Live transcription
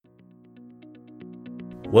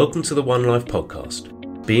Welcome to the One Life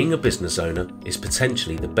podcast. Being a business owner is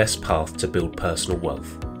potentially the best path to build personal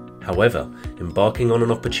wealth. However, embarking on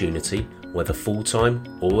an opportunity, whether full-time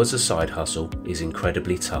or as a side hustle, is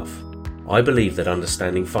incredibly tough. I believe that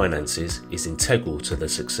understanding finances is integral to the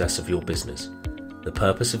success of your business. The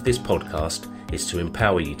purpose of this podcast is to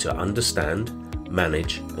empower you to understand,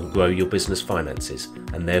 manage and grow your business finances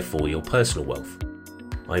and therefore your personal wealth.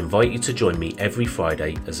 I invite you to join me every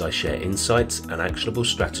Friday as I share insights and actionable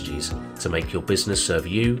strategies to make your business serve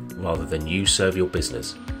you rather than you serve your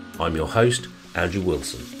business. I'm your host, Andrew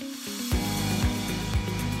Wilson.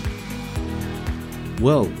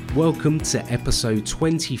 Well, welcome to episode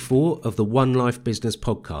 24 of the One Life Business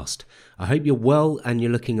podcast. I hope you're well and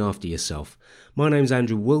you're looking after yourself. My name's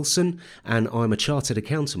Andrew Wilson and I'm a chartered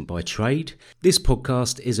accountant by trade. This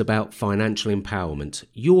podcast is about financial empowerment,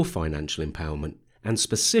 your financial empowerment, and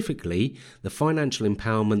specifically the financial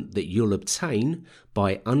empowerment that you'll obtain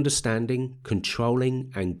by understanding,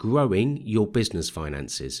 controlling and growing your business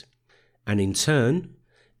finances. And in turn,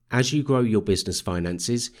 as you grow your business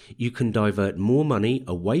finances, you can divert more money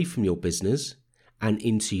away from your business and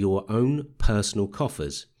into your own personal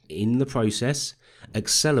coffers. In the process,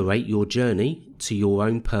 accelerate your journey to your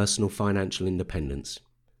own personal financial independence.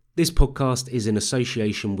 This podcast is in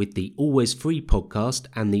association with the Always Free podcast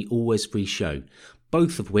and the Always Free show,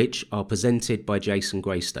 both of which are presented by Jason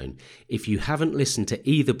Greystone. If you haven't listened to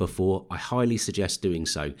either before, I highly suggest doing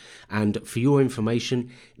so. And for your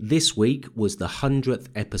information, this week was the 100th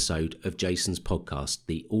episode of Jason's podcast,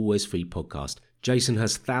 the Always Free podcast. Jason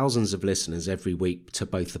has thousands of listeners every week to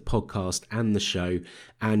both the podcast and the show,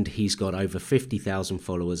 and he's got over 50,000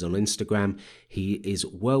 followers on Instagram. He is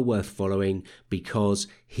well worth following because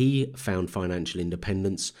he found financial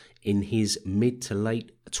independence in his mid to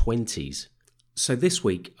late 20s. So this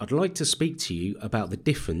week, I'd like to speak to you about the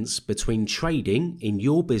difference between trading in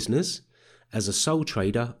your business as a sole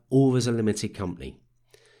trader or as a limited company.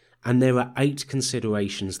 And there are 8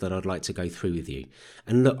 considerations that I'd like to go through with you.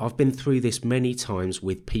 And look, I've been through this many times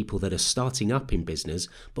with people that are starting up in business,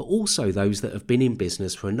 but also those that have been in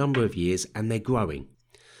business for a number of years and they're growing.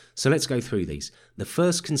 So let's go through these. The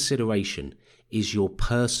first consideration is your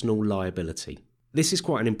personal liability. This is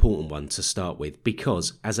quite an important one to start with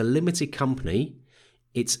because as a limited company,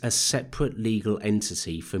 it's a separate legal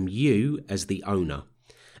entity from you as the owner.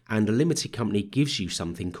 And a limited company gives you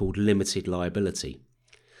something called limited liability.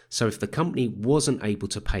 So if the company wasn't able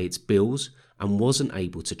to pay its bills and wasn't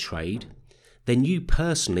able to trade, then you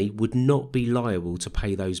personally would not be liable to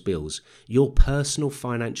pay those bills. Your personal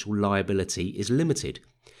financial liability is limited,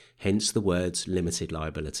 hence the words limited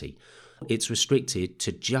liability. It's restricted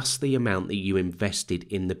to just the amount that you invested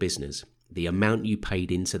in the business, the amount you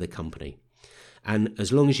paid into the company. And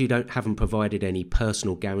as long as you haven't provided any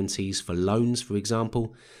personal guarantees for loans, for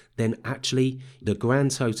example, then actually the grand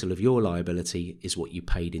total of your liability is what you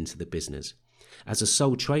paid into the business. As a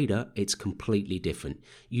sole trader, it's completely different.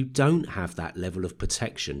 You don't have that level of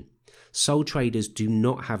protection. Sole traders do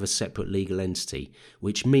not have a separate legal entity,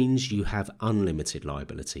 which means you have unlimited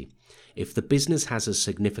liability. If the business has a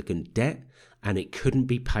significant debt and it couldn't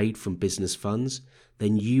be paid from business funds,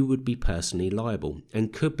 then you would be personally liable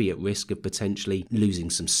and could be at risk of potentially losing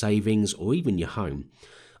some savings or even your home.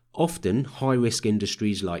 Often, high-risk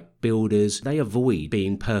industries like builders, they avoid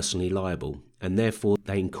being personally liable and therefore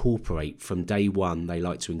they incorporate from day one. They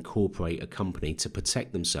like to incorporate a company to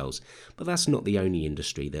protect themselves, but that's not the only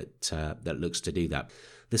industry that looks to do that.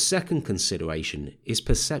 The second consideration is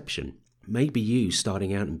perception. Maybe you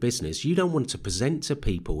starting out in business, you don't want to present to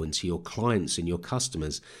people and to your clients and your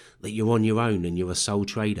customers that you're on your own and you're a sole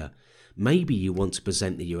trader. Maybe you want to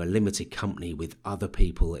present that you're a limited company with other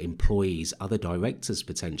people, employees, other directors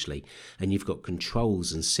potentially, and you've got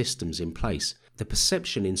controls and systems in place. The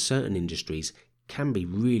perception in certain industries can be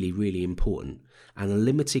really, really important, and a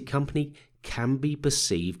limited company can be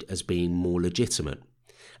perceived as being more legitimate.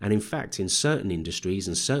 And in fact, in certain industries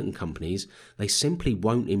and certain companies, they simply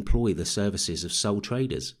won't employ the services of sole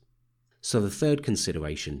traders. So the third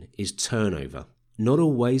consideration is turnover. Not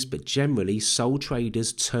always, but generally, sole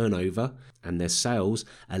traders' turnover and their sales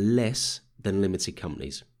are less than limited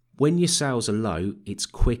companies. When your sales are low, it's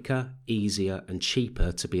quicker, easier and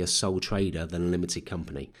cheaper to be a sole trader than a limited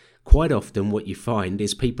company. Quite often what you find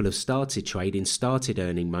is people have started trading, started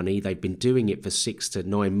earning money, they've been doing it for 6 to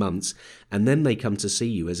 9 months, and then they come to see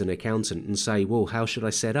you as an accountant and say, well, how should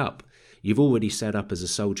I set up? You've already set up as a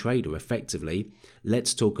sole trader effectively.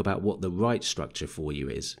 Let's talk about what the right structure for you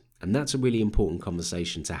is. And that's a really important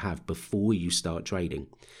conversation to have before you start trading.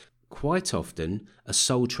 Quite often, a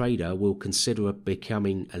sole trader will consider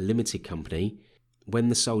becoming a limited company when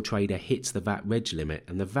the sole trader hits the VAT reg limit,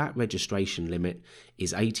 and the VAT registration limit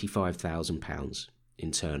is £85,000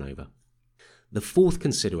 in turnover. The fourth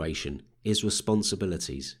consideration is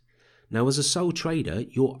responsibilities. Now, as a sole trader,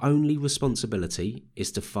 your only responsibility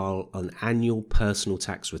is to file an annual personal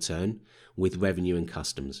tax return with Revenue and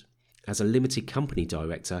Customs. As a limited company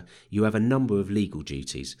director, you have a number of legal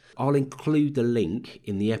duties. I'll include the link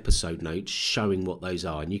in the episode notes showing what those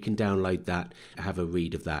are, and you can download that, have a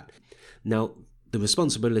read of that. Now, the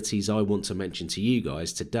responsibilities I want to mention to you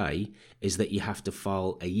guys today is that you have to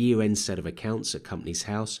file a year-end set of accounts at Companies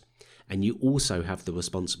House, and you also have the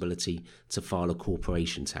responsibility to file a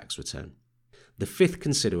corporation tax return. The fifth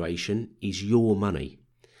consideration is your money.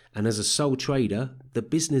 And as a sole trader, the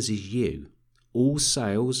business is you. All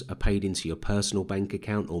sales are paid into your personal bank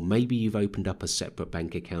account, or maybe you've opened up a separate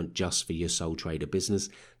bank account just for your sole trader business.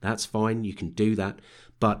 That's fine, you can do that,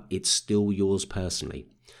 but it's still yours personally.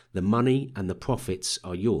 The money and the profits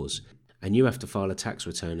are yours, and you have to file a tax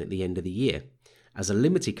return at the end of the year. As a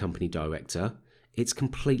limited company director, it's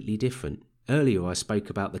completely different. Earlier I spoke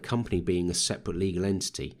about the company being a separate legal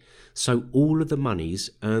entity, so all of the monies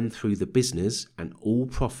earned through the business and all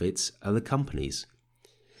profits are the company's.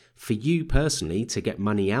 For you personally to get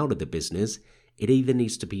money out of the business, it either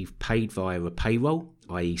needs to be paid via a payroll,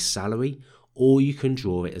 i.e. salary, or you can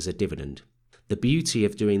draw it as a dividend. The beauty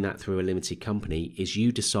of doing that through a limited company is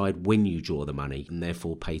you decide when you draw the money and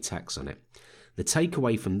therefore pay tax on it. The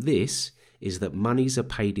takeaway from this is that monies are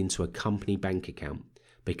paid into a company bank account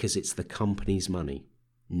because it's the company's money,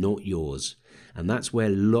 not yours. And that's where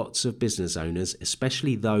lots of business owners,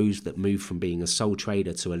 especially those that move from being a sole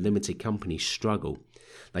trader to a limited company, struggle.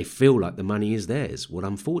 They feel like the money is theirs. Well,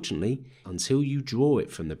 unfortunately, until you draw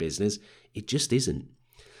it from the business, it just isn't.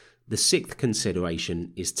 The sixth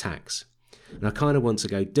consideration is tax. And I kind of want to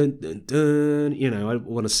go dun dun dun, I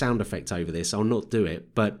want a sound effect over this. I'll not do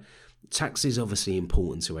it, but tax is obviously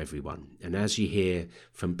important to everyone. And as you hear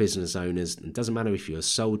from business owners, it doesn't matter if you're a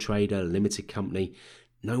sole trader, a limited company,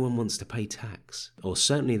 no one wants to pay tax, or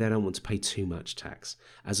certainly they don't want to pay too much tax.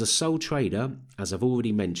 As a sole trader, as I've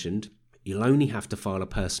already mentioned, you'll only have to file a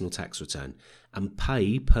personal tax return and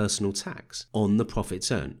pay personal tax on the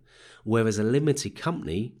profits earned, whereas a limited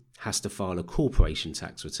company has to file a corporation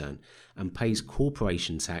tax return and pays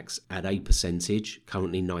corporation tax at a percentage,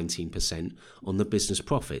 currently 19%, on the business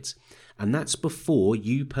profits. And that's before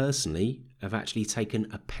you personally have actually taken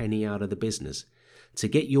a penny out of the business. To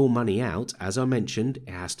get your money out, as I mentioned,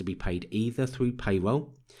 it has to be paid either through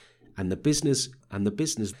payroll, and the business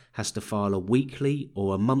has to file a weekly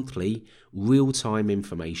or a monthly real-time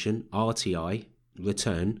information, RTI,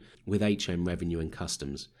 return with HM Revenue and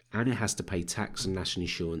Customs. And it has to pay tax and national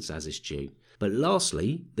insurance as is due. But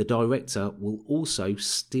lastly, the director will also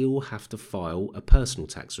still have to file a personal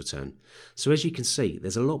tax return. So as you can see,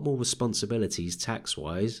 there's a lot more responsibilities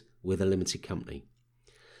tax-wise with a limited company.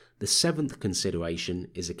 The seventh consideration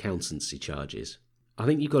is accountancy charges. I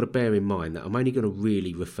think you've got to bear in mind that I'm only going to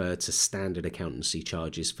really refer to standard accountancy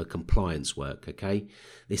charges for compliance work, okay?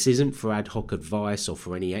 This isn't for ad hoc advice or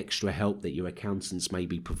for any extra help that your accountants may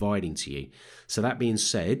be providing to you. So that being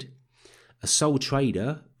said, a sole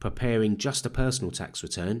trader preparing just a personal tax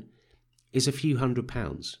return is a few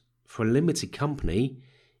 £100s. For a limited company,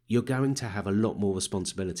 you're going to have a lot more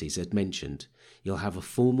responsibilities. As mentioned, you'll have a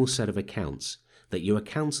formal set of accounts that your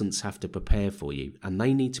accountants have to prepare for you, and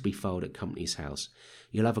they need to be filed at Companies House.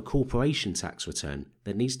 You'll have a corporation tax return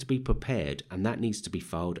that needs to be prepared, and that needs to be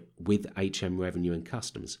filed with HM Revenue and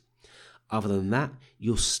Customs. Other than that,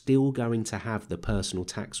 you're still going to have the personal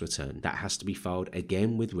tax return that has to be filed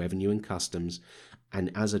again with Revenue and Customs, and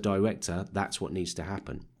as a director, that's what needs to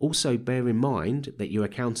happen. Also, bear in mind that your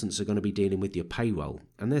accountants are going to be dealing with your payroll,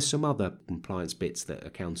 and there's some other compliance bits that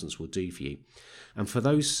accountants will do for you. And for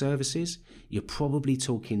those services, you're probably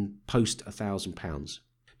talking post £1,000.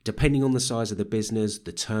 Depending on the size of the business,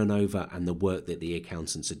 the turnover, and the work that the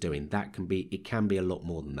accountants are doing, it can be a lot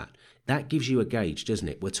more than that. That gives you a gauge, doesn't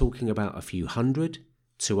it? We're talking about a few hundred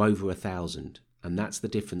to over 1,000, and that's the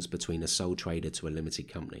difference between a sole trader to a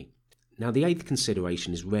limited company. Now, the eighth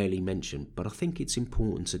consideration is rarely mentioned, but I think it's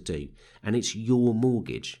important to do, and it's your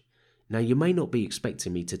mortgage. Now, you may not be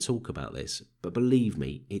expecting me to talk about this, but believe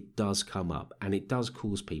me, it does come up, and it does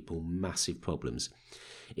cause people massive problems.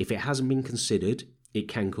 If it hasn't been considered, it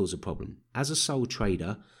can cause a problem. As a sole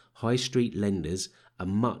trader, high street lenders are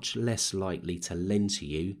much less likely to lend to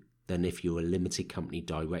you than if you're a limited company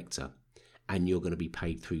director and you're going to be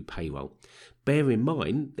paid through payroll. Bear in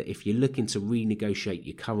mind that if you're looking to renegotiate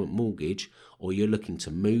your current mortgage or you're looking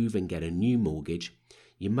to move and get a new mortgage,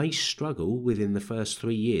 You may struggle within the first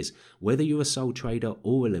 3 years, whether you're a sole trader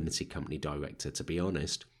or a limited company director, to be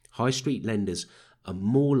honest. High street lenders are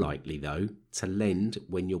more likely, though, to lend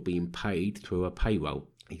when you're being paid through a payroll,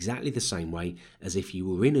 exactly the same way as if you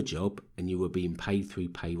were in a job and you were being paid through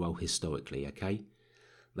payroll historically, okay?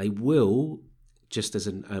 They will, just as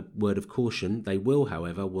a word of caution, they will,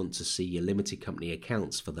 however, want to see your limited company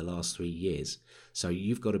accounts for the last 3 years. So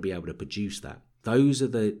you've got to be able to produce that. Those are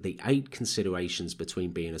the 8 considerations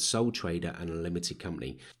between being a sole trader and a limited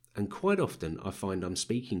company. And quite often I find I'm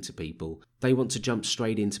speaking to people, they want to jump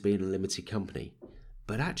straight into being a limited company.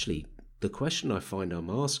 But actually, the question I find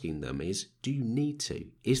I'm asking them is, do you need to?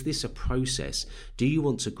 Is this a process? Do you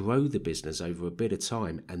want to grow the business over a bit of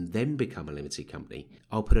time and then become a limited company?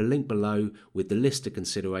 I'll put a link below with the list of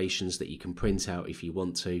considerations that you can print out if you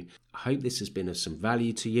want to. I hope this has been of some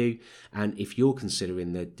value to you. And if you're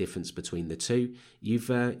considering the difference between the two, you've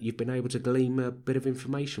been able to glean a bit of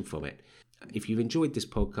information from it. If you've enjoyed this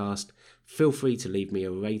podcast, feel free to leave me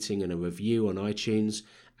a rating and a review on iTunes,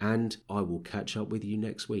 and I will catch up with you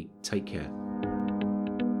next week. Take care.